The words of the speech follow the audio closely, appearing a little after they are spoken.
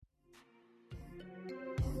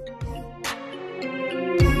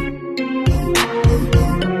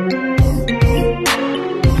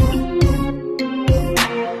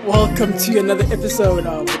welcome to another episode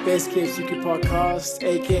of the Best KFC podcast,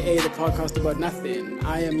 aka the podcast about nothing.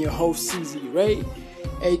 I am your host, CZ Ray,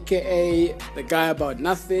 aka the guy about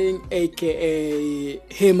nothing, aka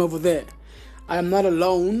him over there. I am not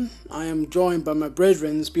alone. I am joined by my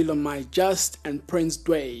brethren, below my Just and Prince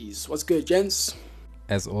Dways. What's good, gents?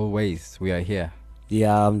 As always, we are here.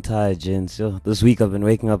 Yeah, I'm tired, gents. This week I've been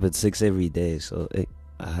waking up at 6 every day, so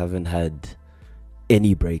I haven't had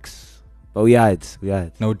any breaks. But we are it.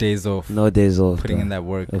 No days off. Putting in that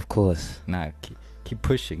work. Of course. Nah, keep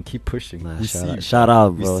pushing. Nah, shout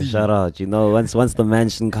out, bro. Shout out. You know, once the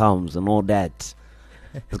mansion comes and all that,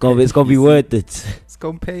 it's gonna be worth it. It's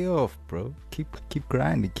gonna pay off, bro. Keep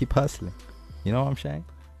grinding, keep hustling. You know what I'm saying?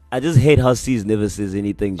 I just hate how C's never says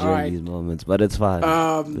anything during these moments, but it's fine.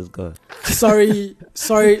 Let's go. Sorry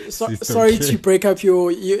to break up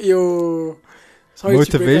your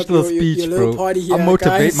motivational speech, bro. Party here, I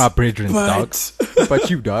motivate my brethren, dog.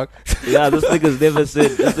 But you, dog. Yeah, this nigga's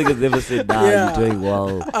never said, nah, you're doing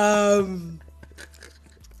well.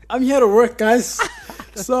 I'm here to work, guys.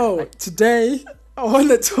 So today I want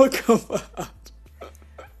to talk about.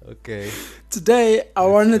 Okay. Today I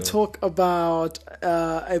want to talk about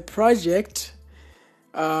a project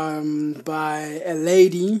by a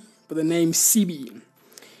lady by the name SiBi.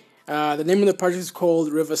 The name of the project is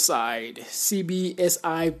called Riverside. SiBi,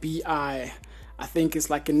 SiBi. I think it's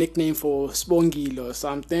like a nickname for Spongile or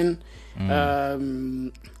something.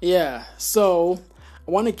 Yeah, so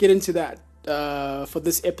I want to get into that for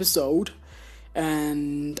this episode.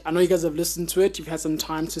 And I know you guys have listened to it. You've had some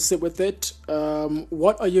time to sit with it.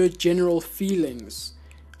 What are your general feelings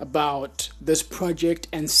about this project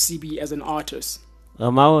and SiBi as an artist? I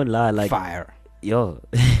won't lie, like fire. Yo,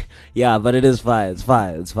 yeah, but it is fire. It's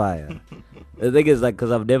fire. The thing is, like, because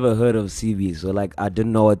I've never heard of SiBi, so like I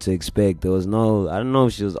didn't know what to expect. There was no, I don't know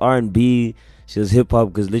if she was R&B, she was hip hop.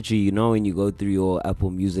 Because literally, you know, when you go through your Apple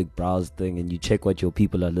Music browse thing and you check what your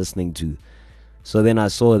people are listening to. So then I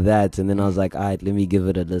saw that, and then I was like, all right, let me give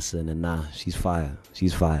it a listen. And nah, she's fire.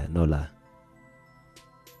 No lie.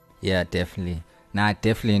 Yeah, definitely. Nah, I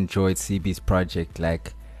definitely enjoyed SiBi's project.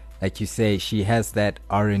 Like you say, she has that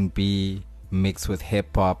R&B mixed with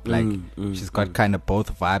hip hop. Like she's got kind of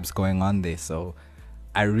both vibes going on there. So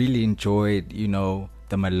I really enjoyed, you know,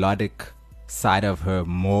 the melodic side of her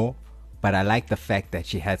more. But I like the fact that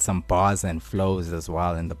she had some bars and flows as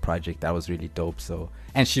well in the project. That was really dope. So,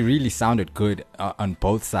 and she really sounded good on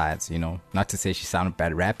both sides, you know. Not to say she sounded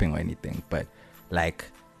bad rapping or anything, but like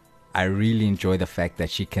I really enjoy the fact that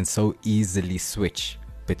she can so easily switch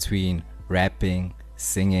between rapping,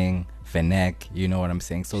 singing, Fennec, you know what I'm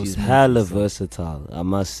saying? So she's hella versatile, I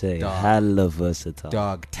must say. Hella versatile.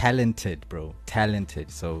 Dog, talented, bro.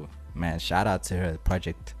 Talented. So, man, shout out to her.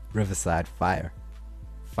 Project Riverside, fire.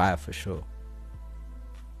 Fire for sure.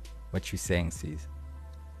 What you saying, C's?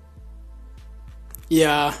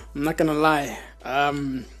 Yeah, I'm not gonna lie.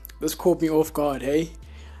 This caught me off guard, hey?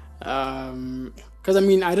 Because, I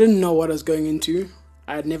mean, I didn't know what I was going into.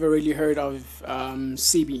 I had never really heard of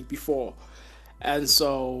SiBi before. And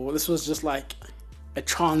so this was just like a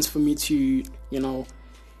chance for me to, you know,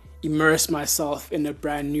 immerse myself in a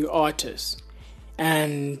brand new artist.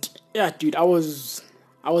 And yeah, dude, I was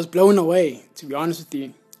blown away, to be honest with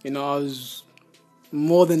you. You know, I was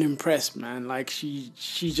more than impressed, man. Like she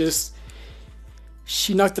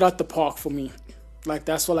knocked it out the park for me. Like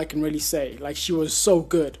that's all I can really say. Like she was so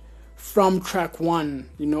good from track one,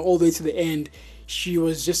 you know, all the way to the end. She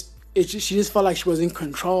just felt like she was in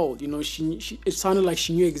control, you know. It sounded like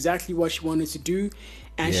she knew exactly what she wanted to do,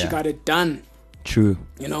 and she got it done. True.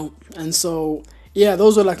 You know, and so yeah,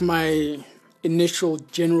 those are like my initial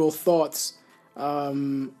general thoughts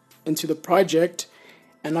into the project,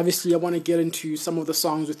 and obviously I want to get into some of the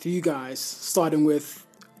songs with you guys, starting with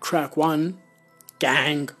track one,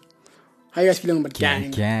 Gang. How you guys feeling about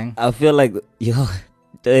Gang? I feel like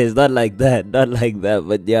it's not like that,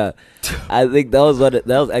 but yeah, I think that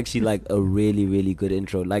was actually like a really, really good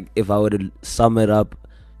intro. Like if I were to sum it up,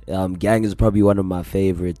 Gang is probably one of my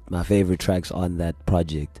favorite tracks on that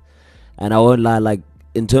project. And I won't lie, like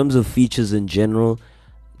in terms of features in general,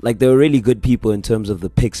 like they were really good people in terms of the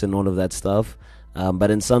picks and all of that stuff.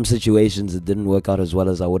 But in some situations it didn't work out as well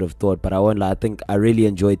as I would have thought. But I won't lie, I think I really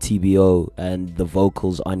enjoyed TBO and the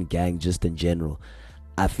vocals on Gang just in general.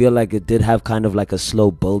 I feel like it did have kind of like a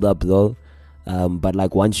slow build up though. But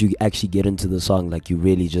like once you actually get into the song, like you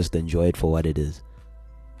really just enjoy it for what it is.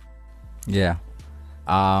 Yeah.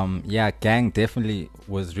 Gang definitely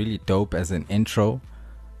was really dope as an intro.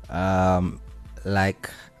 Like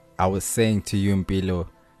I was saying to you, Mpilo,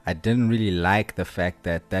 I didn't really like the fact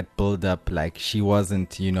that build up, like she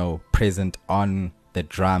wasn't, present on the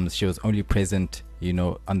drums. She was only present, you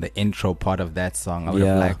know, on the intro part of that song. I would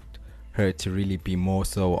have liked her to really be more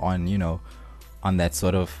so on, you know, on that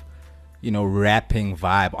sort of, you know, rapping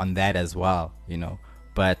vibe on that as well, you know.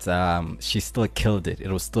 But she still killed it.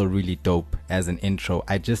 It was still really dope as an intro.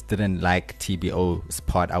 I just didn't like TBO's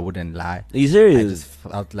part. I wouldn't lie. Are you serious? I just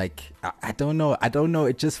felt like I don't know.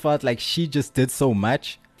 It just felt like she just did so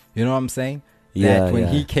much. You know what I'm saying? That when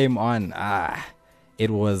he came on, it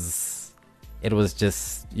was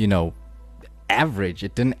just, you know, average.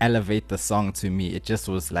 It didn't elevate the song to me. It just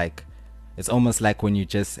was like, it's almost like when you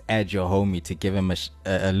just add your homie to give him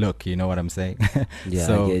a look, you know what I'm saying? Yeah,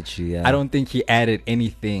 So I get you. Yeah, I don't think he added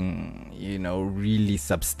anything, you know, really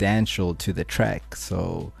substantial to the track.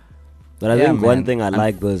 So, but I think one thing I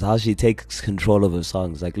like was how she takes control of her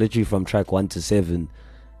songs. Like literally from track 1 to 7,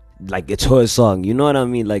 like it's her song. You know what I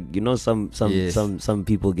mean? Like, you know, some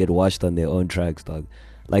people get watched on their own tracks, dog.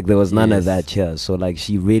 Like there was none of that here. So like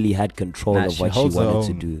she really had control of what she wanted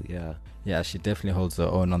to do. Yeah. Yeah, she definitely holds her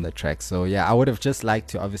own on the track. So yeah, I would have just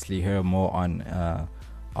liked to obviously hear more on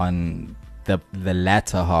the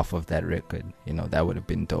latter half of that record. You know, that would have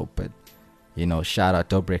been dope. But you know, shout out,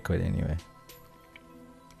 dope record anyway.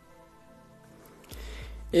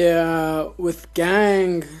 Yeah, with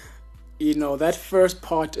Gang, you know, that first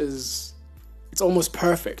part it's almost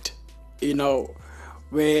perfect. You know,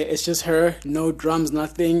 where it's just her, no drums,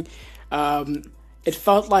 nothing. It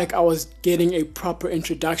felt like I was getting a proper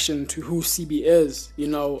introduction to who SiBi is. You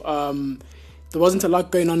know, there wasn't a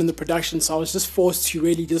lot going on in the production, so I was just forced to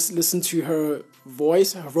really just listen to her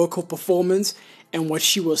voice, her vocal performance, and what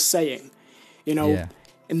she was saying. You know,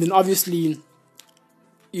 and then obviously,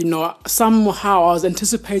 you know, somehow I was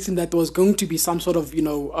anticipating that there was going to be some sort of, you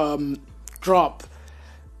know, drop.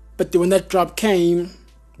 But then when that drop came,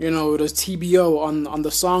 you know, it was TBO on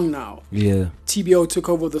the song now. Yeah. TBO took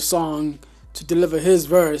over the song to deliver his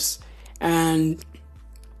verse, and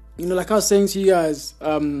you know, like I was saying to you guys,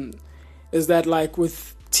 is that like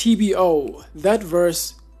with TBO, that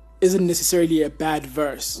verse isn't necessarily a bad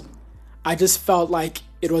verse. I just felt like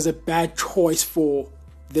it was a bad choice for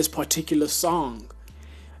this particular song.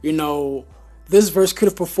 You know, this verse could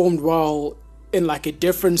have performed well in like a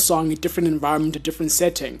different song, a different environment, a different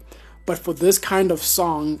setting, but for this kind of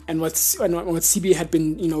song and what SiBi had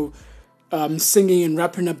been, you know, singing and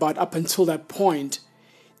rapping about up until that point,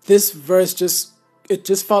 this verse just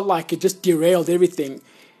felt like it just derailed everything.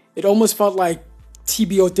 It almost felt like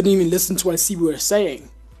TBO didn't even listen to what SiBi was saying.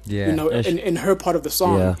 Yeah, you know, in her part of the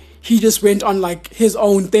song, he just went on like his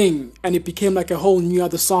own thing, and it became like a whole new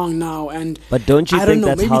other song now. And but don't you think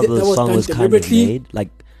that's how the song was kind of made? Like,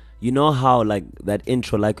 you know how like that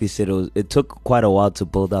intro, like we said, it took quite a while to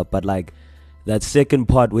build up, but like that second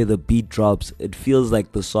part where the beat drops, it feels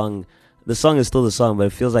like the song is still the song, but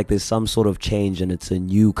it feels like there's some sort of change and it's a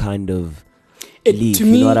new kind of leaf, you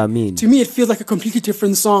know what I mean? To me, it feels like a completely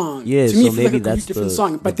different song. Yeah, to me, so it feels maybe like a that's completely different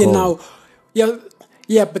song. But the then goal. now,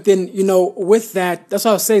 but then, you know, with that's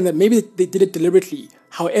why I was saying that maybe they did it deliberately.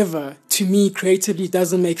 However, to me, creatively, it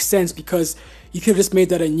doesn't make sense because you could have just made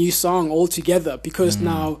that a new song altogether. Because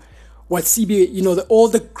now, what SiBi, you know, all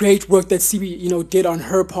the great work that SiBi, you know, did on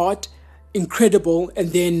her part, incredible,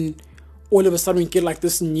 and then all of a sudden we get like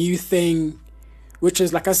this new thing, which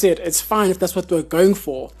is, like I said, it's fine if that's what they're going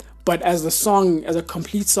for. But as a song, as a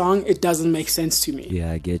complete song, it doesn't make sense to me.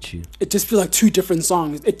 Yeah, I get you. It just feels like two different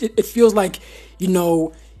songs. It feels like, you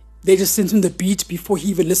know, they just sent him the beat before he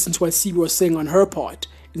even listened to what SiBi was saying on her part,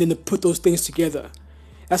 and then they put those things together.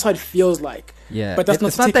 That's how it feels like. Yeah, but that's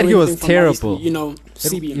it's not that he was terrible. You know,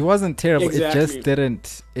 SiBi. He wasn't terrible. Exactly. It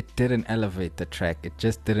just didn't elevate the track. It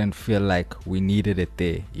just didn't feel like we needed it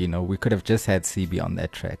there. You know, we could have just had SiBi on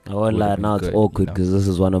that track. I won't lie, now it's awkward because this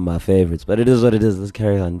is one of my favorites. But it is what it is. Let's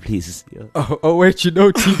carry on, please. Yeah. Oh wait, you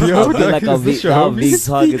know TBO. I feel like I'll be talking.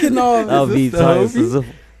 Speaking of, I'll be talking.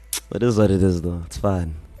 It is what it is, though. It's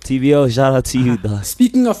fine. TBO, shout out to you, dog.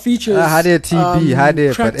 Speaking of features, had it TB, had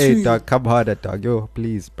it, track but hey, 2. dog, come harder, dog. Yo,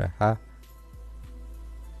 please, bruh. Huh?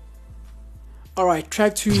 All right,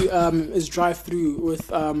 track 2 is Drive Through with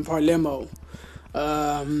Parlemo.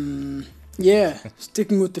 Yeah,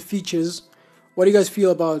 sticking with the features. What do you guys feel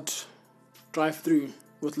about Drive Through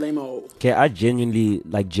with Lemo? Okay, I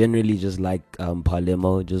generally just like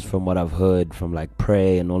Parlemo, just from what I've heard from like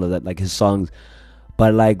Pray and all of that, like his songs.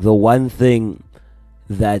 But like the one thing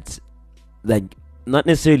that not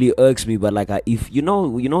necessarily irks me, but like if you know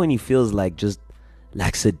when he feels like just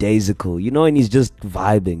lackadaisical, you know, and he's just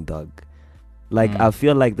vibing, dog. Like I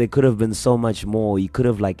feel like there could have been so much more. He could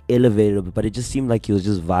have like elevated it, but it just seemed like he was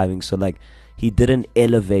just vibing. So like he didn't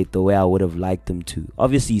elevate the way I would have liked him to.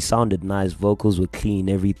 Obviously he sounded nice, vocals were clean,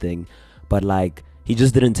 everything, but like he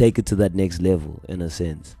just didn't take it to that next level in a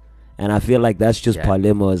sense. And I feel like that's just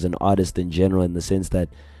Palemo as an artist in general, in the sense that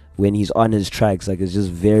when he's on his tracks, like, it's just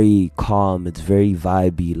very calm, it's very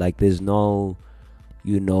vibey, like there's no,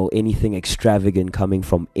 you know, anything extravagant coming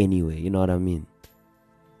from anywhere, you know what I mean?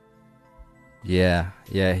 Yeah,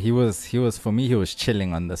 he was for me, he was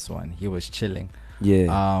chilling on this one. He was chilling.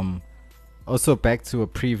 Yeah. Also, back to a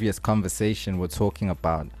previous conversation we're talking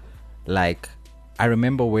about, like, I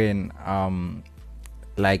remember when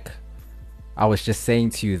like I was just saying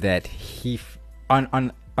to you that he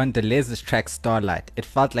on Deleuze's track Starlight, it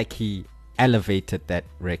felt like he elevated that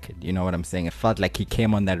record, you know what I'm saying? It felt like he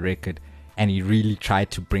came on that record and he really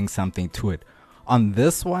tried to bring something to it. On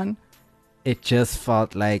this one, it just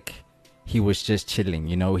felt like he was just chilling,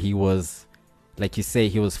 you know. He was, like you say,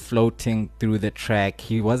 he was floating through the track.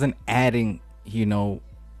 He wasn't adding, you know,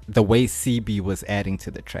 the way SiBi was adding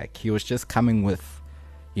to the track. He was just coming with,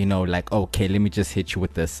 you know, like, okay, let me just hit you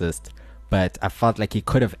with the assist. But I felt like he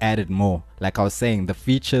could have added more. Like I was saying, the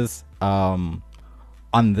features on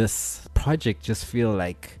this project just feel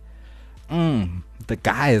like the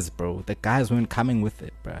guys weren't coming with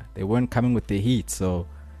it, bro. They weren't coming with the heat. So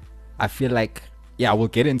I feel like, yeah, we'll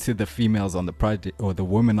get into the females on the project or the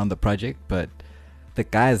women on the project, but the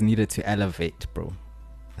guys needed to elevate, bro.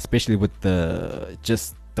 Especially with the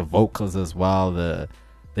vocals as well, the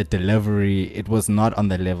delivery. It was not on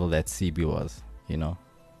the level that SiBi was, you know.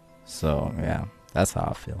 So yeah, that's how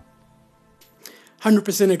I feel.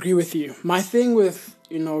 100% agree with you. My thing with,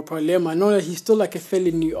 you know, Palema, I know that he's still like a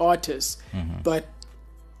fairly new artist, but,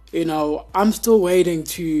 you know, I'm still waiting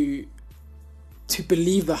to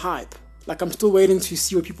believe the hype. Like, I'm still waiting to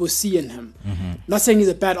see what people see in him. Not saying he's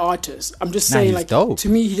a bad artist. I'm just saying, like, dope. To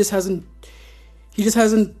me, he just hasn't,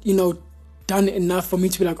 you know, done enough for me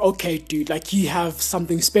to be like, okay, dude, like, you have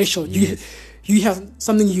something special. Yes. You have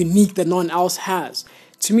something unique that no one else has.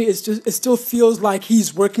 To me, it still feels like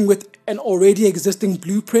he's working with an already existing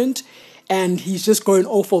blueprint, and he's just going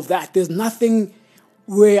off of that. There's nothing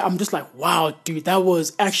where I'm just like, wow, dude, that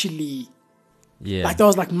was actually, like, that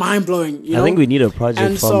was like mind blowing. I think we need a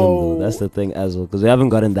project from him, though. That's the thing as well, because we haven't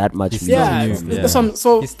gotten that much music.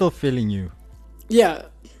 So he's still feeling you. Yeah.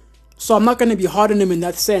 So I'm not going to be hard on him in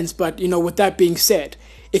that sense, but, you know, with that being said,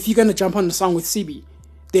 if you're going to jump on the song with SiBi,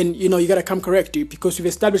 then, you know, you got to come correct, dude, because we've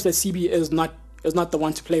established that SiBi is not the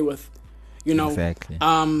one to play with, you know. Exactly.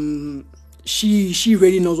 She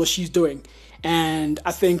really knows what she's doing, and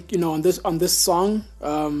I think, you know, on this song,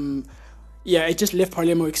 it just left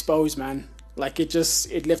Palemo exposed, man. Like,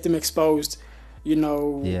 it left him exposed, you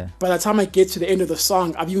know. Yeah. By the time I get to the end of the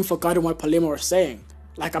song, I've even forgotten what Palemo was saying.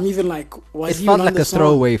 Like, I'm even like, was he It felt on like the a song?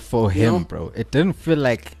 throwaway for You him, know? bro. It didn't feel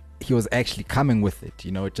like he was actually coming with it,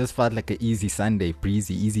 you know. It just felt like an easy Sunday,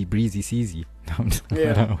 easy breezy, seasy. I don't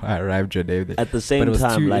know how I arrived your day there. At the same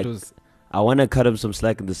time, I want to cut him some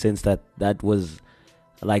slack in the sense that was,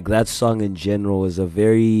 like, that song in general was a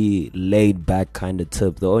very laid back kind of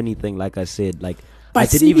tip. The only thing, like I said, like, But I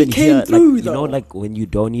didn't SiBi even came hear, through, like, you know, though. like when you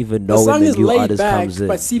don't even The know song when is the new laid artist back, comes in.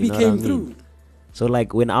 but SiBi you know came what I mean? through. So,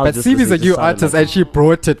 like, when I was But just SiBi's a listening, new it sounded artist, like, and she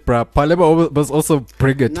brought it, bro. Palema was also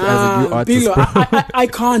bring it as a new artist, Bilo, bro. I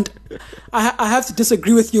can't. I have to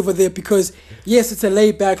disagree with you over there, because yes, it's a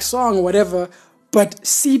laid back song or whatever, but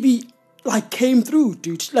SiBi, like, came through,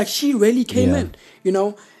 dude. Like, she really came in, you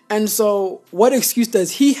know. And so, what excuse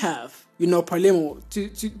does he have, you know, Palemo, to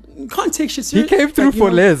you can't take shit He seriously. came through Like, you for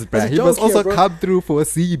know, Les, bro. there's a He must joke here, also bro. come through for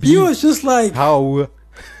SiBi. He was just like, how?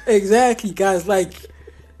 exactly, guys, like,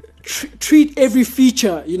 treat every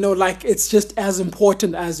feature, you know, like it's just as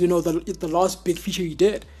important as, you know, the last big feature you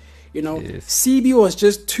did, you know. Yes. SiBi was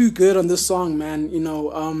just too good on this song, man, you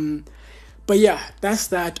know. But yeah, that's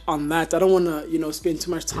that on that. I don't want to, you know, spend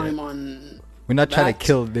too much time on. We're not trying to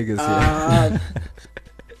kill niggas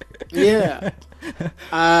here.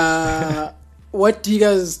 Yeah. What do you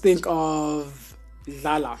guys think of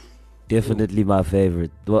Lala? Definitely my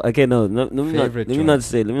favorite. Well, okay, let me not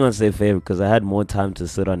say favorite, because I had more time to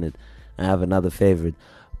sit on it and have another favorite.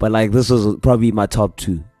 But, like, this was probably my top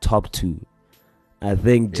two. I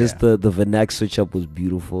think just the Vernac switch up was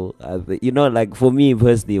beautiful. You know, like, for me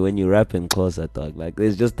personally, when you rap in closer, dog, like,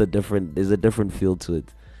 there's a different feel to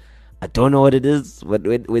it. I don't know what it is, but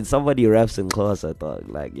when somebody raps in closer, dog,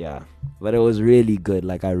 like, yeah. But it was really good.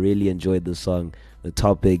 Like, I really enjoyed the song, the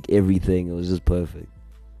topic, everything. It was just perfect.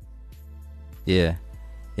 Yeah,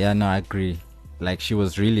 no, I agree. Like, she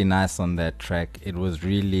was really nice on that track. It was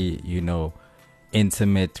really, you know,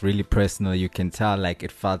 intimate, really personal. You can tell, like,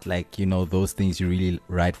 it felt like, you know, those things you really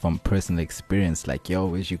write from personal experience. Like,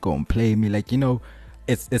 yo, is you go and play me? Like, you know,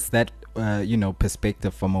 it's that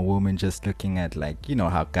perspective from a woman, just looking at like,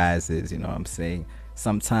 how guys is, what I'm saying?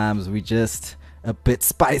 Sometimes we just a bit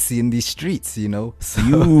spicy in these streets, So,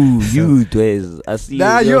 you Dwayne, I see.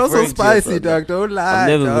 Nah, you're also spicy, dog. Don't lie. I've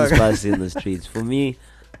never dog. been spicy in the streets. For me,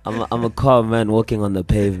 I'm a calm man walking on the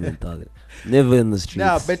pavement, dog. Never in the streets.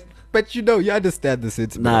 Nah, but you understand the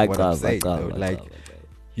sentiment of what I'm saying, though. Like,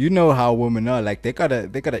 you know how women are. Like, they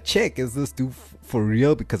gotta check, is this dude for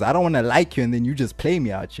real? Because I don't want to like you and then you just play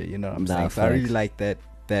me out here. You know what I'm saying? So I really like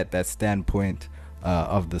that standpoint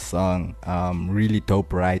of the song. Really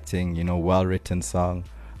dope writing. Well written song.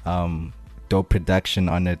 Dope production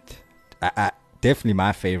on it. I definitely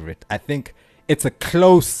my favorite. I think it's a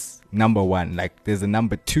close number one. Like, there's a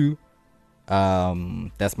number two.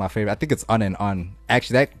 That's my favorite. I think it's On and On.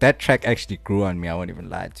 Actually, that track actually grew on me. I won't even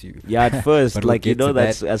lie to you. Yeah, at first, like,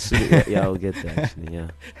 that's yeah, I'll get there. Actually, yeah.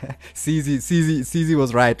 CZ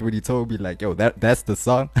was right when he told me, like, yo, that's the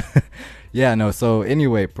song. Yeah, no. So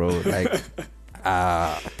anyway, bro, like,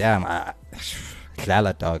 damn,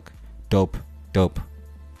 Lala, dog, dope.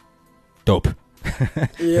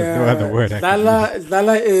 Yeah, no other word.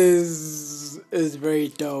 Lala is very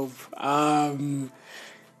dope.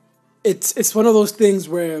 It's one of those things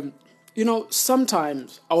where,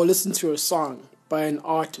 sometimes I will listen to a song by an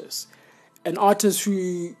artist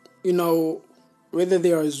who, whether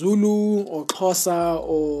they are Zulu or Xhosa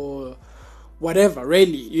or whatever,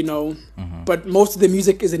 really, Mm-hmm. but most of the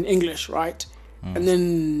music is in English, right? And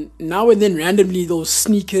then now and then randomly they'll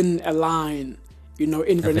sneak in a line, in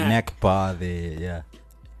vernac bar there, yeah.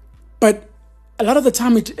 But a lot of the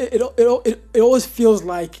time it always feels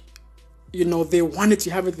like, they wanted to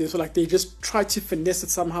have it there, so like they just try to finesse it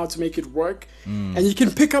somehow to make it work, and you can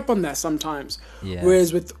pick up on that sometimes. Yeah.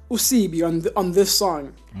 Whereas with SiBi on this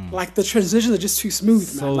song, like the transitions are just too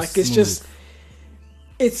smooth, man. Like smooth.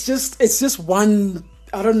 it's just one.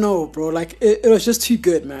 I don't know, bro. Like it was just too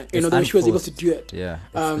good, man. The way she was able to do it. Yeah,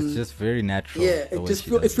 it's just very natural. Yeah,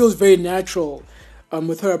 it feels very natural,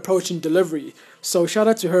 with her approach and delivery. So shout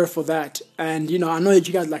out to her for that. And I know that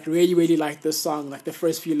you guys like really, really like this song, like the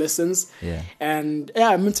first few listens. Yeah. And yeah,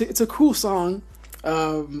 I mean, it's a cool song.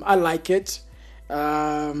 I like it.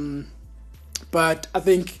 But I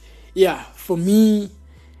think, for me,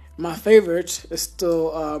 my favorite is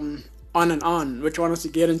still On and On, which I want us to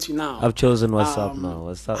get into now. I've chosen What's Up now.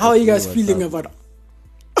 What's Up? How are you guys feeling about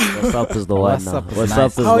What's Up is the one now. What's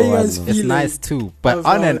Up is how the are you one guys now. feeling? It's nice too. But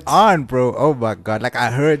On and On, bro. Oh my god. Like, I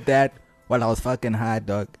heard that while I was fucking high,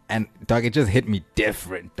 dog. And dog, it just hit me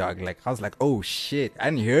different, dog. Like, I was like, oh shit, I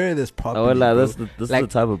didn't hear this properly. This is the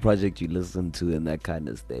type of project you listen to in that kind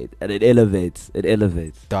of state. And it elevates.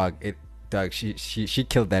 Dog, she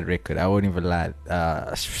killed that record. I won't even lie.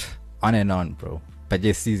 On and On, bro. But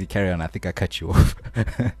yes, easy, carry on. I think I cut you off.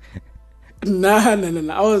 Nah. I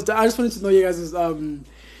just wanted to know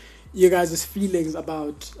you guys' feelings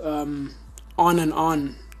about On and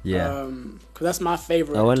On. Yeah. Because that's my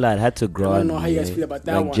favorite. I won't lie, it had to grow on me. I don't know how you guys feel about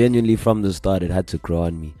that one. Genuinely from the start, it had to grow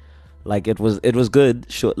on me. Like, it was good.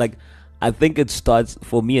 Sure. Like, I think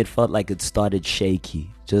for me, it felt like it started shaky.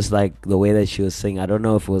 Just like the way that she was singing. I don't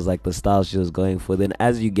know if it was like the style she was going for. Then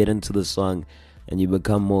as you get into the song and you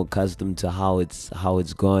become more accustomed to how it's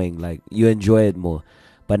going, like, you enjoy it more.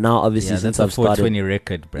 But now, obviously, since I've started, 420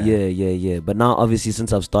 record, bro. Yeah. But now, obviously,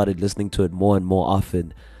 since I've started listening to it more and more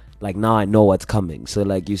often, like, now I know what's coming. So,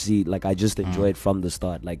 like, you see, like, I just enjoy it from the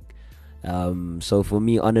start. Like, so for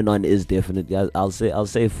me, On and On is definitely. I'll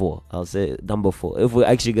say 4. I'll say number 4. If we're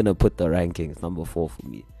actually gonna put the rankings, number 4 for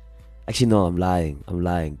me. Actually, no, I'm lying.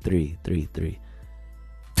 3.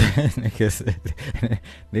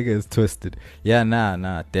 Niggas twisted. Yeah,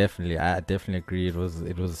 nah, definitely. I definitely agree. It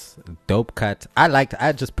was a dope cut. I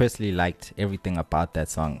just personally liked everything about that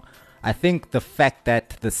song. I think the fact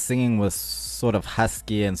that the singing was sort of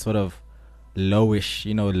husky and sort of lowish,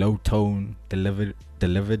 low tone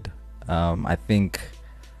delivered. I think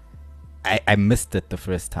I missed it the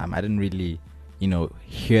first time. I didn't really,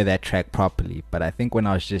 hear that track properly. But I think when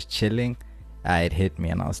I was just chilling, it hit me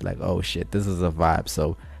and I was like, oh shit, this is a vibe.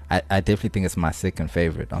 So I definitely think it's my second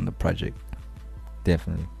favorite on the project.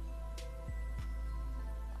 Definitely.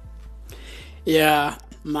 Yeah,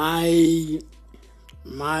 my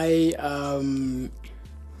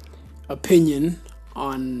opinion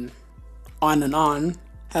on and On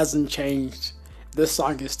hasn't changed. This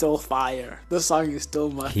song is still fire. This song is still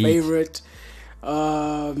my favorite.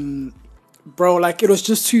 Bro, like, it was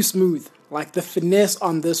just too smooth. Like, the finesse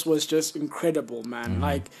on this was just incredible, man.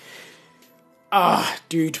 Like,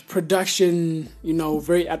 dude, production,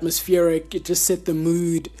 very atmospheric. It just set the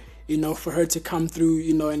mood, for her to come through,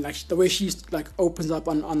 and like the way she's like opens up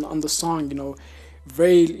on the song,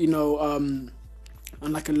 very, on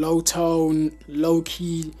like a low tone, low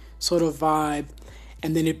key sort of vibe,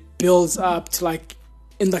 and then it builds up to like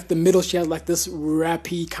in like the middle she has like this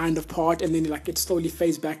rappy kind of part, and then like it slowly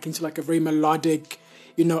fades back into like a very melodic,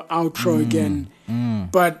 outro again.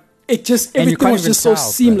 But it just, everything was just so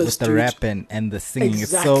seamless, with the rap and the singing.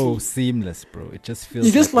 Exactly. It's so seamless, bro. It just feels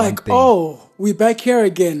you're just like oh, we're back here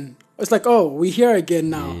again. It's like, oh, we're here again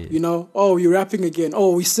now, oh, you're rapping again,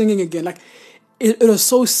 oh, we're singing again. Like it was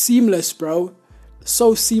so seamless, bro,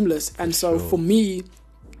 so seamless. And so for me,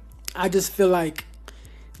 I just feel like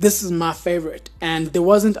this is my favorite, and there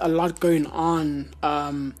wasn't a lot going on.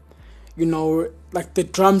 Like the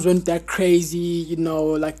drums weren't that crazy,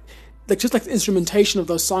 like just like the instrumentation of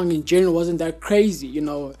the song in general wasn't that crazy.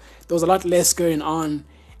 There was a lot less going on,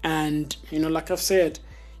 and like I've said,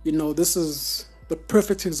 this is the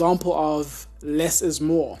perfect example of less is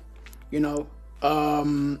more.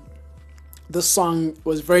 This song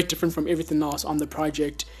was very different from everything else on the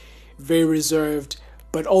project, very reserved,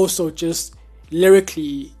 but also just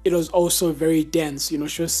lyrically it was also very dense.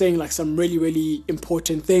 She was saying like some really, really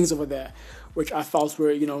important things over there, which I felt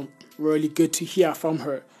were really good to hear from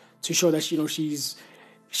her, to show that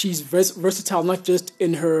she's versatile, not just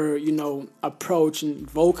in her approach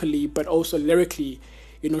and vocally, but also lyrically.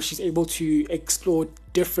 She's able to explore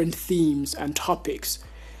different themes and topics.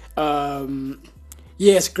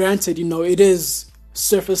 Yes, granted, it is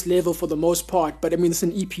surface level for the most part, but I mean, it's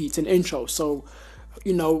an EP, it's an intro, so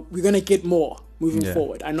we're gonna get more moving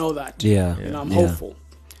forward. I know that. I'm hopeful.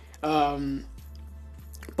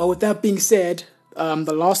 But with that being said,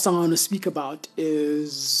 the last song I want to speak about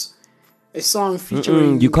is a song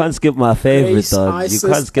featuring. You can't skip my favorite, Grace, dog. Isis, You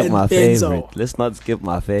can't skip my Benzo. favorite. Let's not skip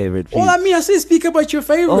my favorite. Well, I mean, I said speak about your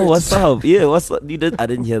favorite. Oh, what's up? Yeah, what's up? I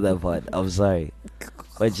didn't hear that part. I'm sorry.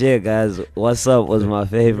 But yeah, guys, what's up was my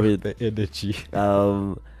favorite. The energy.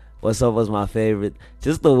 What's up was my favorite.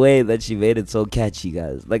 Just the way that she made it so catchy,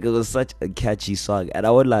 guys. Like, it was such a catchy song. And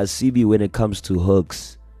I won't lie, SiBi, when it comes to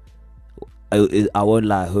hooks, I won't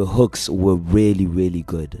lie, her hooks were really, really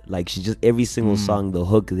good. Like, she just, every single song, the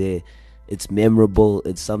hook there, it's memorable.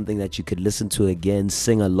 It's something that you could listen to again,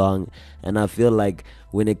 sing along. And I feel like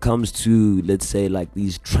when it comes to, let's say, like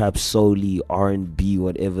these trap soul-y, R&B,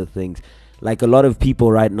 whatever things, like a lot of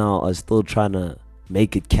people right now are still trying to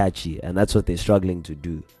make it catchy. And that's what they're struggling to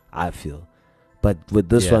do, I feel. But with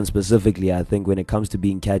this one specifically, I think when it comes to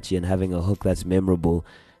being catchy and having a hook that's memorable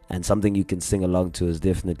and something you can sing along to is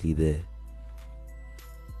definitely there.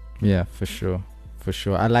 Yeah, for sure. For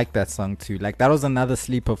sure. I like that song too. Like, that was another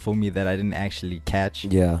sleeper for me that I didn't actually catch,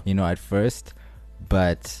 at first.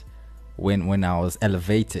 But when I was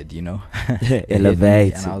elevated,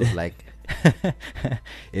 Elevate. And I was like,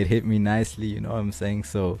 it hit me nicely, you know what I'm saying?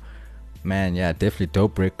 So, man, yeah, definitely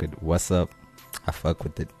dope record. What's up? I fuck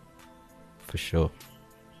with it. For sure.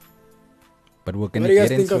 But we're gonna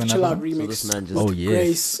get into another Chill Out one. remix? So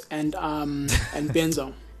Grace and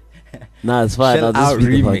Benzo. Nah, it's fine. Chill I'll just Out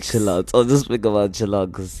speak about remix. Chill Out. I'll just speak about Chill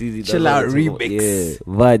Out because Chill Out remix. Yeah,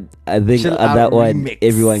 but I think Chill on Out that one, remix.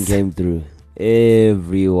 everyone came through.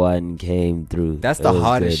 Everyone came through. That's It the was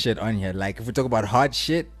hardest good. shit on here. Like, if we talk about hard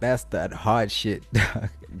shit, that's that hard shit.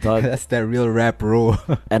 Dog. That's that real rap raw.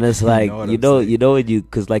 And it's like, what you I'm know saying? when you,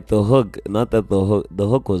 cause like the hook, not that the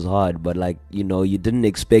hook was hard, but like, you didn't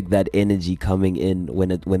expect that energy coming in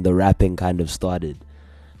when the rapping kind of started.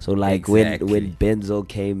 So like Exactly. when Benzo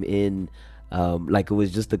came in, like it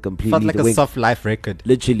was just a completely Felt like a soft life record.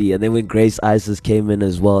 literally, and then when Grace Isis came in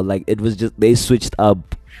as well, like it was just, they switched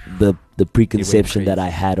up the preconception that crazy.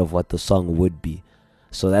 I had of what the song would be.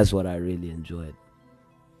 So that's what I really enjoyed.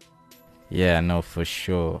 Yeah, no, for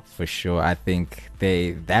sure. I think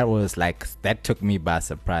that took me by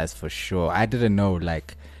surprise for sure. I didn't know,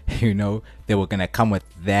 like, they were gonna come with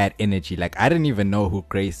that energy. Like, I didn't even know who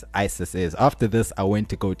Grace Isis is. After this, I went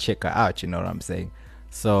to go check her out, you know what I'm saying?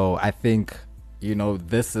 So I think,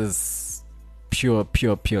 this is pure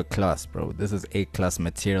class, bro. This is A-class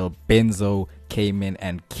material. Benzo came in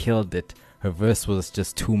and killed it. Her verse was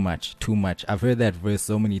just too much. I've heard that verse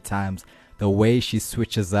so many times. The way she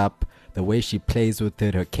switches up, the way she plays with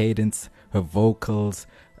it, her cadence, her vocals,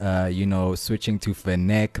 switching to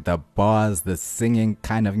Vanek, the bars, the singing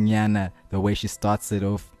kind of nyana, the way she starts it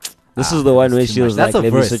off. This is the one where too she much. was That's like, a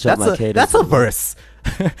let me verse. switch up my cadence. That's a verse.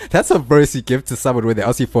 That's a verse you give to someone when they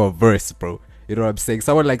ask you for a verse, bro. You know what I'm saying?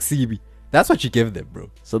 Someone like SiBi. That's what you give them, bro.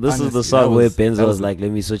 So this is the Honestly, song that where was- Benzo that was was- like,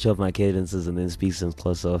 let me switch up my cadences and then speak some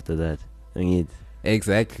closer after that. I mean,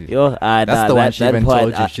 Exactly. that's the one she even part,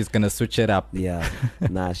 told you she's gonna switch it up. yeah,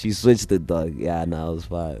 nah, she switched it, dog. Yeah, nah, it was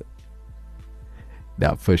fine.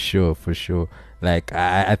 Yeah, for sure, for sure. Like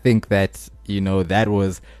I think that that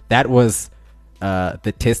was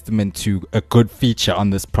the testament to a good feature on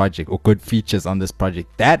this project, or good features on this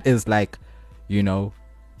project. That is like,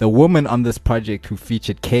 the woman on this project who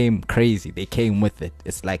featured came crazy. They came with it.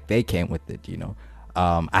 It's like they came with it.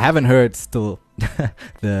 I haven't heard still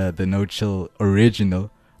the No Chill original.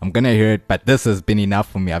 I'm gonna hear it, but this has been enough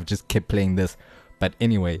for me. I've just kept playing this. But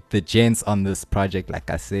anyway, the gents on this project, like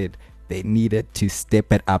I said, they needed to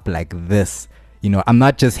step it up like this. I'm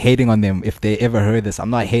not just hating on them if they ever heard this. I'm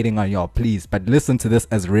not hating on y'all, please. But listen to this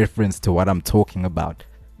as reference to what I'm talking about.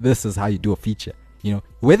 This is how you do a feature.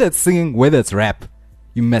 Whether it's singing, whether it's rap,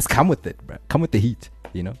 you must come with it, bro. Come with the heat,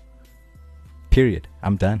 Period.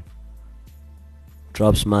 I'm done.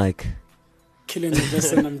 Drops mic. Killing the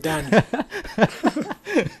vessel and I'm done.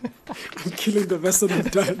 I'm killing the vessel and I'm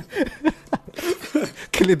done.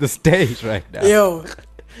 Killing the stage right now. Yo.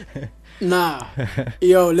 Nah.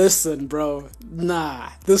 Yo, listen, bro.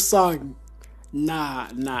 Nah. This song. Nah.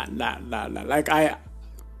 Like I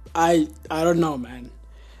don't know, man.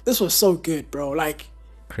 This was so good, bro. Like,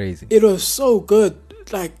 crazy. It was so good.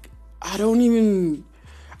 Like, I don't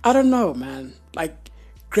know, man. Like,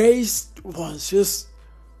 Grace was just,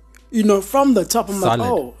 from the top, I'm solid. like,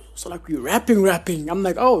 oh, so like we rapping. I'm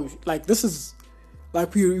like, oh, like this is,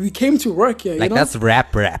 like we came to work here, like that's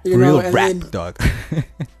rap, real rap, dog.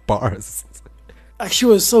 Bars. Like, she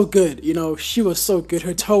was so good, she was so good.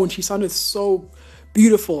 Her tone, she sounded so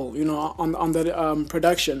beautiful, on the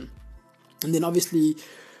production. And then obviously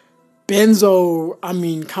Benzo, I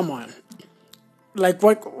mean, come on. Like,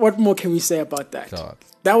 what more can we say about that? Dog.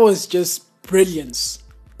 That was just brilliance.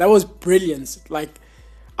 Like,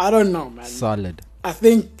 I don't know, man. Solid. I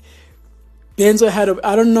think Benzo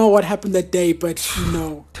I don't know what happened that day, but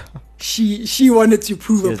she wanted to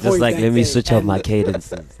prove a point. Just like, let me switch up my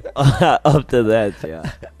cadences. After that,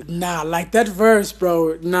 yeah. Nah, like that verse,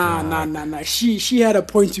 bro. Nah. She had a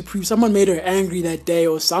point to prove. Someone made her angry that day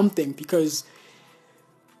or something, because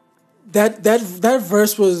that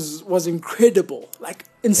verse was incredible, like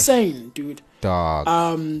insane, dude. Dog.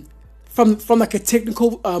 From like a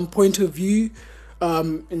technical point of view,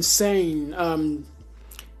 insane.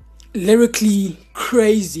 Lyrically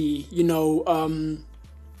crazy,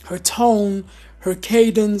 her tone, her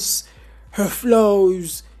cadence, her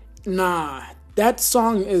flows. Nah, that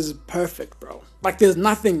song is perfect, bro. Like, there's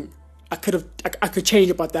nothing I could change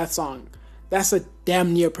about that song. That's a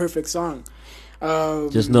damn near perfect song.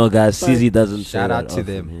 Just know, guys, CZ doesn't shout out to often,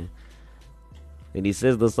 them. man. And he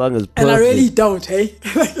says the song is perfect. And I really don't, hey?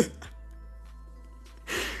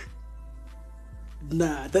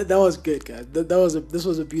 Nah, that was good, guys. This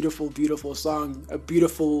was a beautiful song, a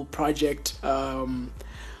beautiful project.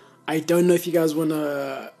 I don't know if you guys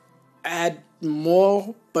wanna add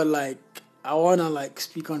more, but like, I wanna like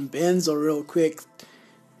speak on Benzo real quick.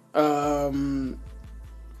 I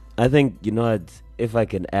think, if I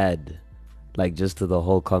can add, like, just to the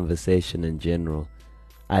whole conversation in general,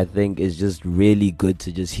 I think it's just really good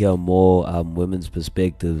to just hear more women's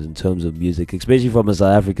perspectives in terms of music, especially from a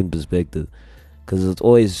South African perspective, because it's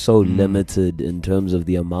always so limited in terms of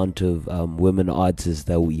the amount of women artists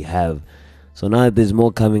that we have. So now that there's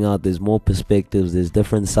more coming out, there's more perspectives, there's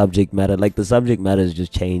different subject matter. Like, the subject matter is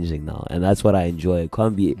just changing now, and that's what I enjoy. It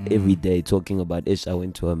can't be every day talking about I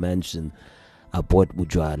went to a mansion, I bought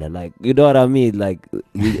Ujwala. Like, you know what I mean? Like,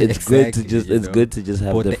 it's exactly, good to just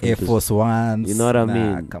have bought different the Air Force Ones. You know what I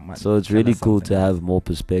mean? Come on, so it's really cool to have more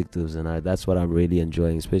perspectives, and that's what I'm really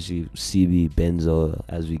enjoying, especially SiBi, Benzo,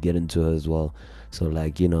 as we get into it as well. So,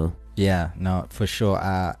 like, Yeah, no, for sure.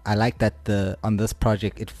 I like that on this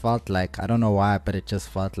project, it felt like, I don't know why, but it just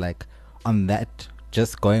felt like on that,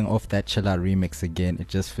 just going off that Chill Out remix again, it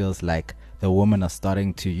just feels like the women are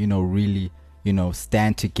starting to, really,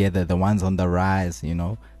 stand together. The ones on the rise,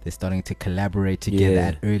 they're starting to collaborate together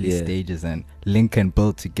at early stages and link and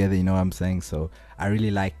build together, you know what I'm saying? So I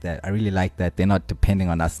really like that. They're not depending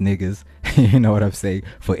on us niggas, you know what I'm saying,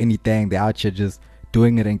 for anything. They're out here just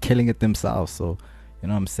doing it and killing it themselves. So, you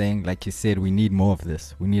know what I'm saying? Like you said, we need more of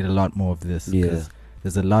this. We need a lot more of this. Because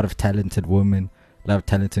there's a lot of talented women, a lot of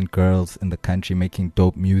talented girls in the country making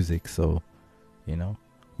dope music. So, we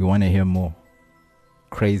want to hear more.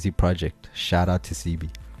 Crazy project. Shout out to SiBi.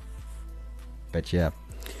 But yeah.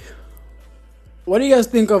 What do you guys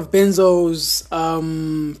think of Benzo's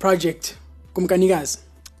project, Kumkanikazi?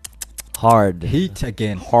 Hard. Heat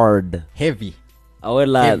again. Hard. Heavy. I would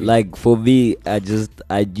like for me, I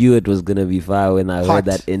knew it was gonna be fire when I heard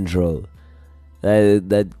that intro.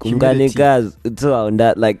 That Kumkanikazi, so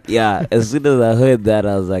that, like, yeah. As soon as I heard that,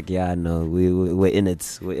 I was like, yeah, no, we're in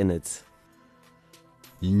it. We're in it.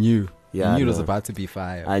 You knew. Yeah, you knew I it was know. about to be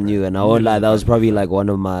fire. I bro. knew, and I You won't knew it lie, that was about to probably be like fire. one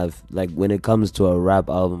of my, like, when it comes to a rap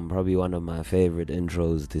album, probably one of my favorite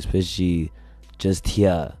intros, especially just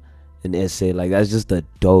here in SA. Like, that's just a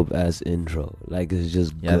dope ass intro. Like, it's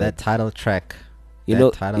just Yeah, good. that title track. You that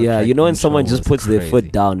know, title yeah, track you know when intro someone just was puts their foot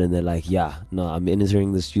crazy. down and they're like, yeah, no, I'm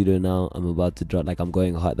entering the studio now. I'm about to drop. Like, I'm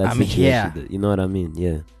going hard. That's I'm literally here. what she did. You know what I mean?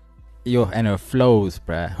 Yeah. Yo, and her flows,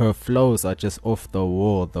 bruh. Her flows are just off the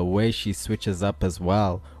wall. The way she switches up as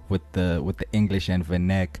well with the English and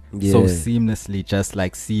Vernac so Yeah. seamlessly, just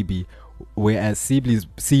like SiBi. Whereas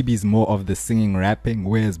CB's more of the singing, rapping,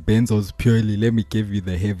 whereas Benzo's purely, let me give you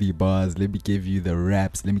the heavy bars, let me give you the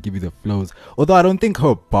raps, let me give you the flows. Although I don't think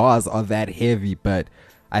her bars are that heavy, but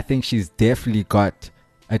I think she's definitely got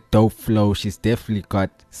a dope flow. She's definitely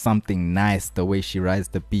got something nice, the way she rides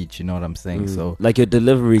the beat, you know what I'm saying? So like, your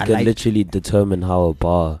delivery I can like- literally determine how a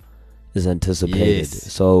bar is anticipated.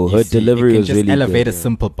 Yes. So You her see, delivery it can was just really elevate good. a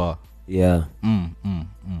simple bar. Yeah.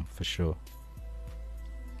 For sure.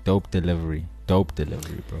 Dope delivery, bro.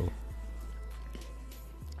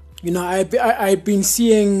 You know, I've been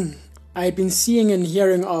seeing and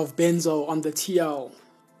hearing of Benzo on the TL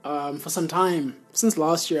for some time, since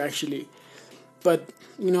last year actually. But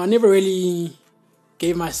you know, I never really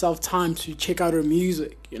gave myself time to check out her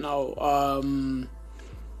music. You know,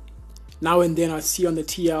 now and then I see on the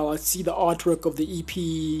TL, I see the artwork of the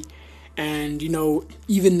EP, and you know,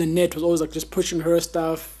 even the net was always like just pushing her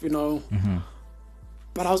stuff. You know.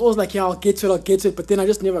 But I was always like, yeah, I'll get to it. But then I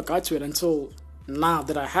just never got to it until now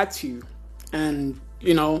that I had to. And,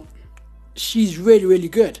 you know, she's really, really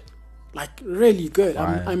good. Like, really good.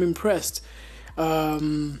 Right. I'm impressed. I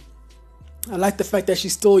like the fact that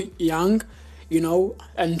she's still young, you know.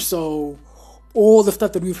 And so all the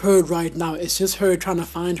stuff that we've heard right now, it's just her trying to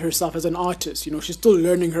find herself as an artist. You know, she's still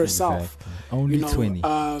learning herself. Exactly. Only you know, 20.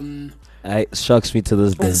 It shocks me to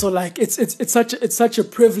this day. And so, like, it's such a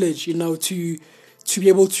privilege, you know, to be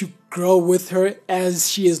able to grow with her as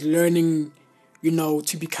she is learning, you know,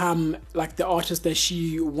 to become like the artist that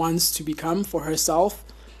she wants to become for herself.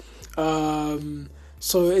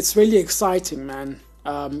 So it's really exciting, man.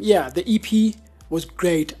 Yeah, the EP was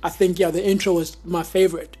great. I think, yeah, the intro was my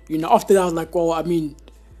favorite. You know, after that I was like, well, I mean,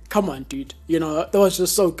 come on, dude. You know, that was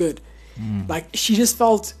just so good. Like, she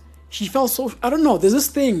felt so, I don't know, there's this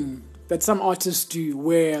thing that some artists do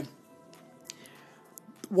where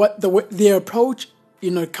their approach, you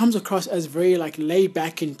know, it comes across as very like laid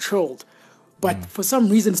back and chilled, but for some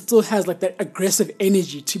reason still has like that aggressive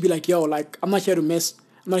energy to be like, yo, like I'm not here to mess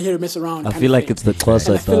around. I feel like it's the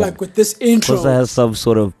closer. And I feel like with this intro, Closer has some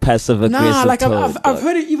sort of passive aggressive nah, like tone. I've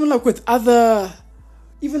heard it even like with other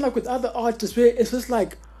artists where it's just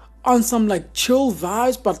like on some like chill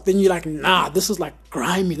vibes, but then you're like, nah, this is like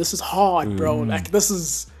grimy, this is hard, bro. Like this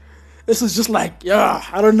is just like, yeah,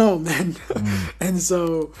 I don't know, man. And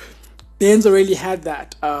so Benzo really had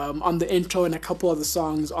that on the intro and a couple of the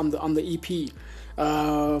songs on the EP.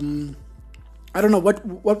 I don't know,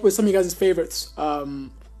 what were some of you guys' favorites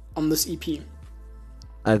on this EP?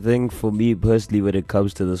 I think for me personally, when it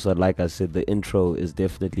comes to this one, like I said, the intro is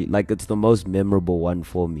definitely like it's the most memorable one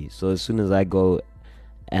for me. So as soon as I go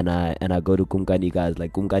and I go to Kumkanikazi,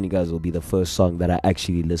 like Kumkanikazi will be the first song that I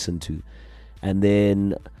actually listen to, and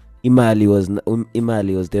then Imali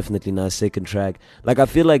was definitely my second track. Like I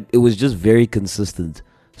feel like it was just very consistent.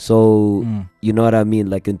 So you know what I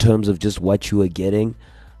mean, like in terms of just what you were getting.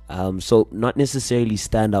 So not necessarily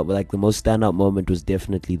stand out, but like the most standout moment was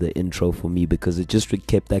definitely the intro for me because it just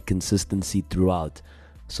kept that consistency throughout.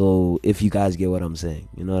 So if you guys get what I'm saying,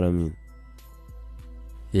 you know what I mean?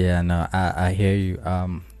 Yeah, no, I hear you.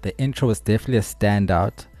 The intro was definitely a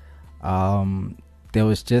standout. There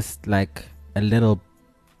was just like a little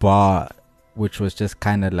bar which was just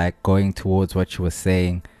kind of like going towards what you were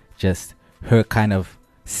saying, just her kind of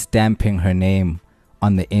stamping her name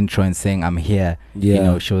on the intro and saying I'm here. Yeah. You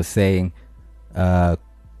know, she was saying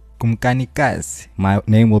Kumkanikazi, my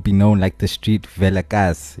name will be known like the street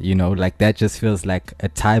Velakas. You know, like that just feels like a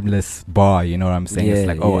timeless bar, you know what I'm saying? It's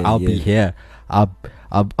like, oh, I'll be here,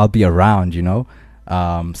 I'll be around, you know.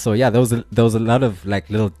 So yeah, there was a lot of like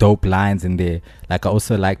little dope lines in there. Like I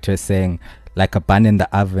also liked her saying, like a bun in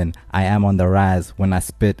the oven, I am on the rise. When I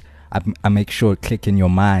spit, I make sure it click in your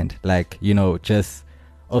mind. Like, you know, just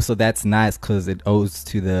also that's nice because it owes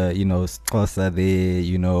to the, you know, Xhosa there,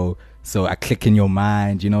 you know, so I click in your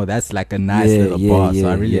mind, you know, that's like a nice little bar. So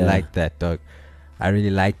I really like that, dog. I really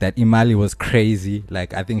like that. Imali was crazy.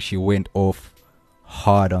 Like I think she went off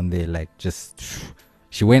hard on there, like just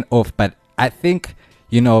she went off. But I think,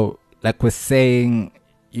 you know, like we're saying,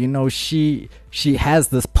 you know, she has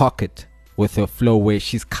this pocket with her flow where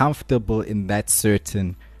she's comfortable in that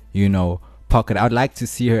certain, pocket. I'd like to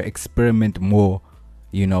see her experiment more,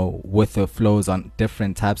 with her flows on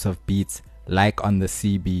different types of beats, like on the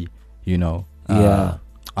CB,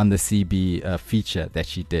 on the CB feature that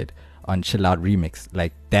she did on Chill Out Remix.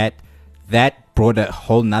 Like that brought a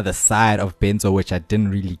whole nother side of Benzo, which I didn't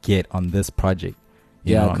really get on this project.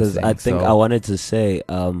 Because I think I wanted to say,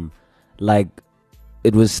 like,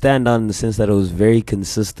 it was stand out in the sense that it was very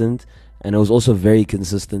consistent, and it was also very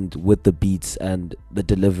consistent with the beats and the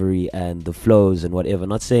delivery and the flows and whatever.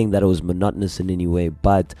 Not saying that it was monotonous in any way,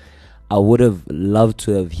 but I would have loved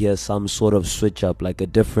to have heard some sort of switch up, like a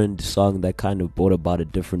different song that kind of brought about a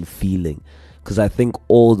different feeling. Because I think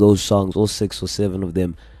all those songs, all 6 or 7 of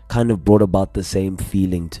them, kind of brought about the same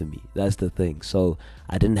feeling to me. That's the thing. So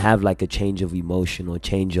I didn't have like a change of emotion or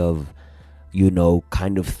change of,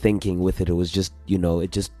 kind of thinking with it. It was just,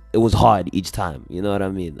 it was hard each time. You know what I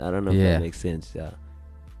mean? I don't know if that makes sense.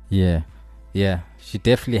 Yeah. She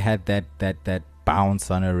definitely had that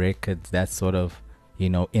bounce on her records, that sort of,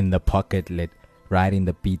 in the pocket, riding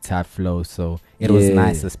the beat type flow. So it was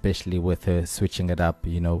nice, especially with her switching it up,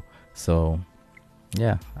 So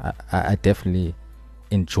yeah, I definitely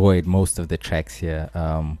enjoyed most of the tracks here.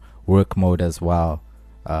 Work mode as well.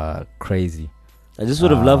 Crazy. I just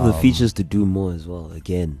would have loved the features to do more as well.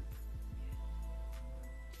 Again.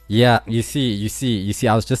 Yeah, you see.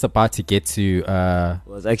 I was just about to get to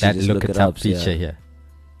that look it up feature here.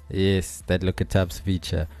 Yes, that look it up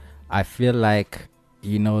feature. I feel like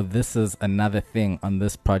this is another thing on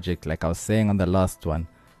this project. Like I was saying on the last one,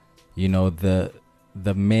 the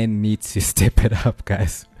men need to step it up,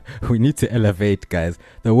 guys. We need to elevate, guys.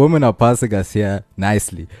 The women are passing us here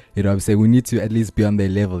nicely. You know what I'm saying? We need to at least be on their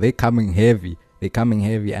level. They're coming heavy.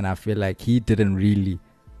 And I feel like he didn't really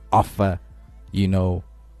offer,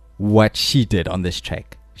 what she did on this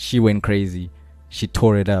track. She went crazy. She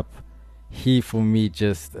tore it up. He, for me,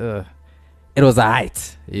 just, it was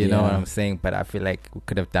alright. You know what I'm saying? But I feel like we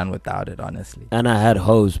could have done without it, honestly. And I had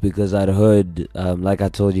hopes because I'd heard, like I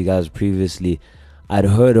told you guys previously, I've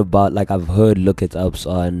heard look it ups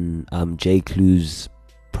on J. Clue's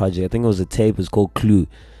project. I think it was a tape. It's called Clue,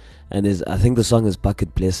 and I think the song is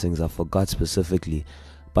Bucket Blessings. I forgot specifically,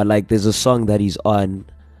 but like there's a song that he's on.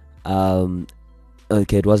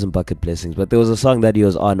 Okay, it wasn't Bucket Blessings, but there was a song that he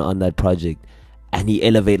was on that project, and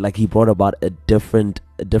he brought about a different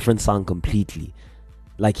song completely.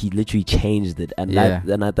 Like he literally changed it, and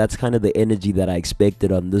that's kind of the energy that I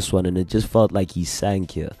expected on this one, and it just felt like he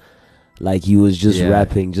sank here. Like he was just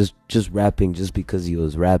rapping, just rapping just because he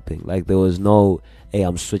was rapping. Like there was no, hey,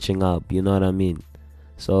 I'm switching up. You know what I mean?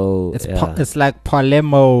 So it's like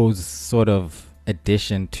Palermo's sort of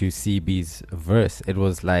addition to CB's verse. It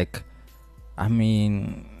was like, I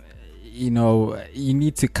mean, you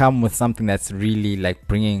need to come with something that's really like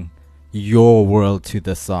bringing your world to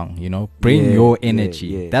the song. Bring your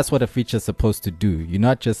energy. That's what a feature's supposed to do. You're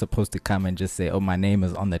not just supposed to come and just say, oh, my name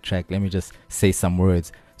is on the track. Let me just say some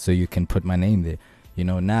words so you can put my name there.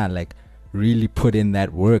 Like really put in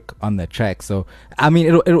that work on the track. So I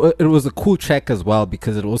mean it was a cool track as well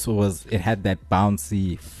because it had that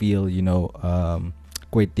bouncy feel,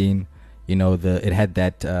 Quaitin, it had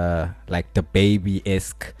that like the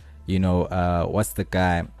baby-esque, what's the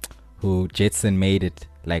guy who Jetson made it,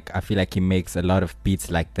 like I feel like he makes a lot of beats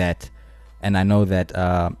like that. And I know that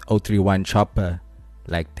 031 Chopper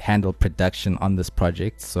like handled production on this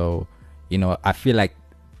project, so I feel like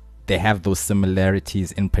they have those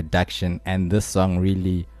similarities in production, and this song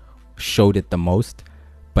really showed it the most.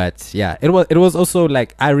 But yeah, it was also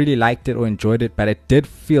like I really liked it or enjoyed it, but it did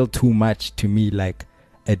feel too much to me, like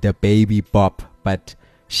the baby bop. But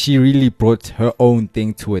she really brought her own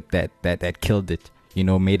thing to it that killed it,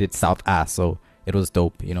 made it South A. So it was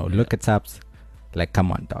dope. Look at Taps, like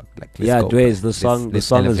come on dog, like let's go, Dwayne, the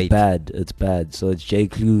song elevate. Is bad. It's bad. So it's J.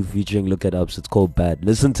 Clue featuring Look It Ups. It's called Bad.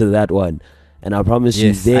 Listen to that one. And I promise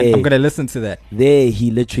you, I'm gonna listen to that. There,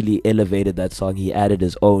 he literally elevated that song. He added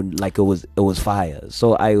his own, like it was fire.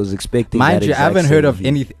 So I was expecting. Mind you, I haven't heard of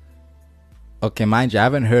anything. Okay, mind you, I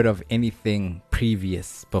haven't heard of anything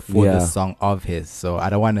previous before this song of his. So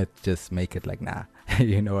I don't want to just make it like nah.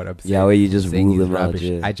 You know what I'm saying? Yeah, where you just rule them out.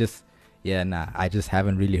 I just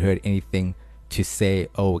haven't really heard anything to say.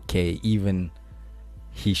 Oh, okay, even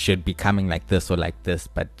he should be coming like this or like this,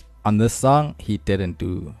 but. On this song, he didn't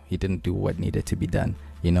do what needed to be done,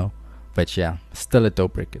 But yeah, still a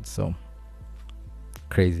dope record. So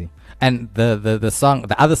crazy. And the song,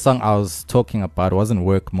 the other song I was talking about wasn't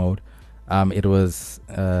Work Mode. It was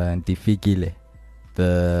Difigile,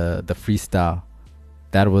 the freestyle.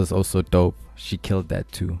 That was also dope. She killed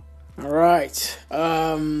that too. All right.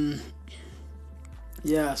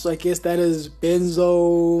 Yeah, so I guess that is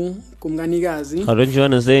Benzo Kumkanikazi. Oh, don't you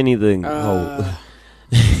want to say anything?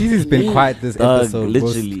 He's been quiet this Dog, episode,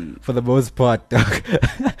 literally. for the most part, dog.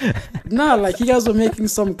 Nah, like you guys were making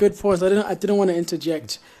some good points. I didn't want to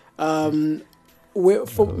interject. For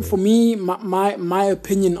me, my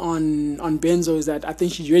opinion on Benzo is that I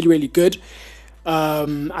think she's really, really good.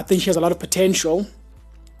 I think she has a lot of potential.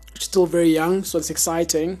 She's still very young, so it's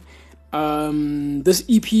exciting. This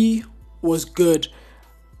EP was good,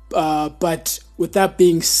 but with that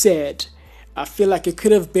being said, I feel like it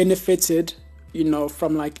could have benefited,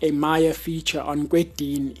 from like a Maya feature on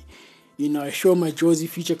Gwetdini. A Shoma Josie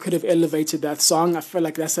feature could have elevated that song. I feel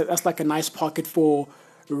like that's like a nice pocket for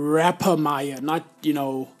rapper Maya, not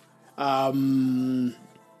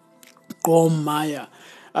Gom Maya.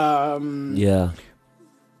 Yeah.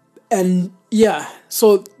 And yeah,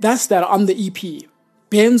 so that's that on the EP.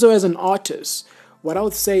 Benzo as an artist, what I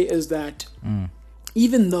would say is that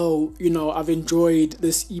even though, I've enjoyed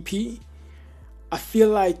this EP, I feel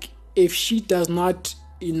like if she does not,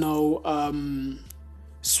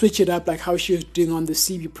 switch it up like how she was doing on the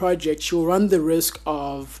SiBi project, she'll run the risk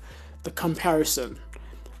of the comparison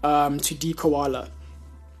to D Koala.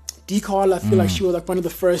 D Koala, I feel like she was like one of the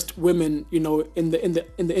first women, in the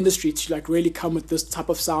industry to like really come with this type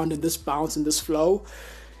of sound and this bounce and this flow.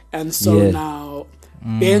 And so now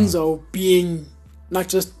Benzo being not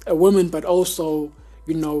just a woman but also,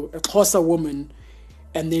 a Xhosa woman,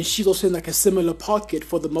 and then she's also in like a similar pocket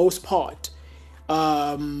for the most part.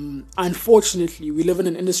 Unfortunately, we live in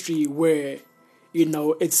an industry where,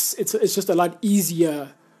 it's just a lot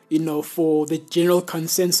easier, for the general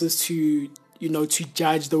consensus to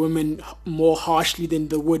judge the women more harshly than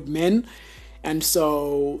the would men. And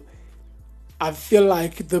so I feel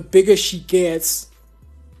like the bigger she gets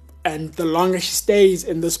and the longer she stays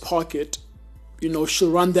in this pocket,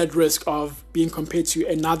 she'll run that risk of being compared to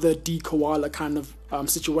another D Koala kind of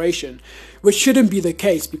situation, which shouldn't be the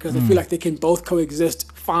case because I feel like they can both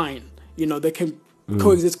coexist fine. They can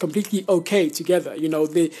coexist completely okay together.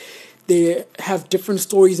 They have different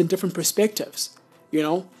stories and different perspectives,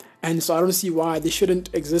 and so I don't see why they shouldn't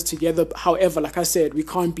exist together. However, like I said, we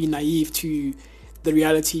can't be naive to the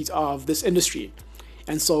realities of this industry.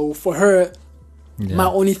 And so for her, my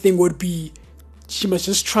only thing would be she must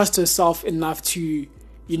just trust herself enough to,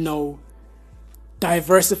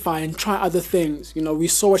 diversify and try other things. We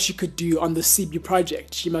saw what she could do on the SiBi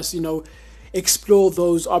project. She must, explore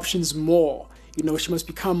those options more. She must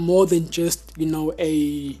become more than just,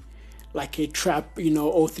 a trap,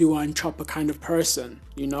 031 chopper kind of person,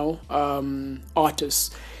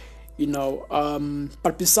 artist,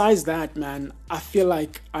 but besides that, man, I feel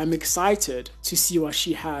like I'm excited to see what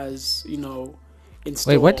she has, in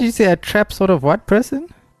store. Wait, what did you say? A trap sort of what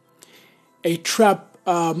person? A trap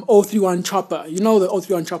 031 chopper. The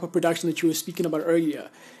 031 chopper production that you were speaking about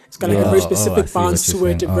earlier. It's got like a very specific bounce to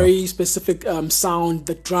it, a very specific sound.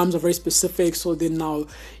 The drums are very specific, so then now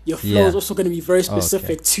your flow is also going to be very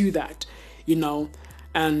specific to that,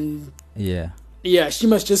 and she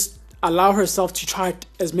must just allow herself to try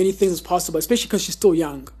as many things as possible, especially because she's still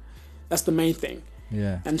young. That's the main thing.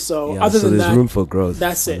 Yeah. And so other than there's that, room for growth.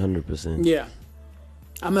 That's 100%. it. Yeah.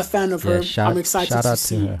 I'm a fan of her. I'm excited to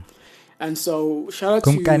see her. And so shout out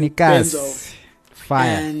to Benzo. Fire.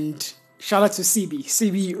 And shout out to SiBi.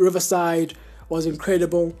 SiBi Riverside was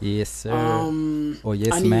incredible. Yes, sir.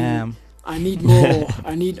 Yes, ma'am. I need more.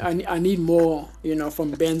 I need more,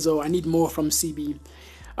 from Benzo. I need more from SiBi.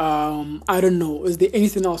 I don't know. Is there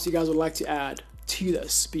anything else you guys would like to add to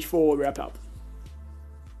this before we wrap up?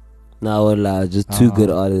 No, just two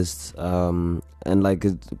good artists. And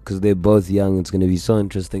because they're both young, it's going to be so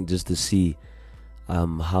interesting just to see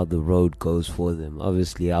how the road goes for them.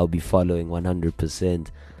 Obviously, I'll be following 100%.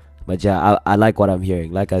 But yeah, I like what I'm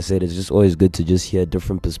hearing. Like I said, it's just always good to just hear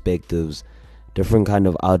different perspectives, different kind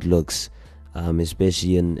of outlooks,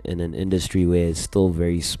 especially in an industry where it's still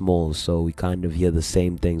very small. So we kind of hear the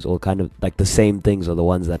same things, or kind of like the same things are the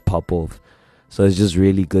ones that pop off. So it's just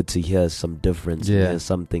really good to hear some difference, hear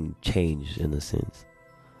something change in a sense.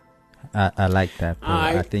 I like that, bro.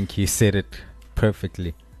 I think you said it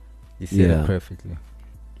perfectly. You said it perfectly.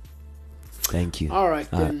 Thank you. All right,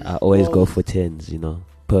 then. I always go for 10s,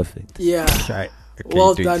 Perfect. Yeah. Right. Okay,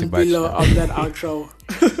 well done, Bilo, on that outro.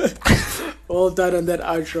 Well done on that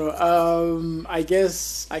outro. I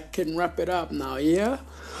guess I can wrap it up now, yeah?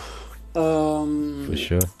 For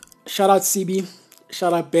sure. Shout out SiBi.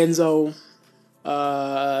 Shout out Benzo.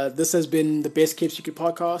 This has been the Best Kept Secret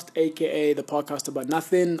podcast, aka the podcast about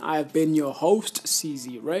nothing. I've been your host,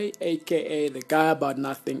 CZ Ray, aka the guy about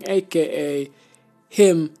nothing, aka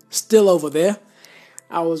him still over there.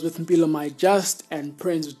 I was with Mpilo My Just and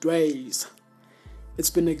Prince Dways. It's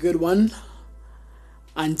been a good one.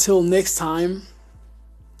 Until next time,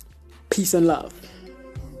 peace and love.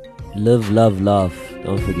 Live, love, laugh.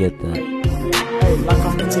 Don't forget that. Hey, luck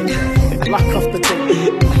off the team. Luck off the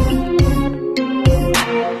team.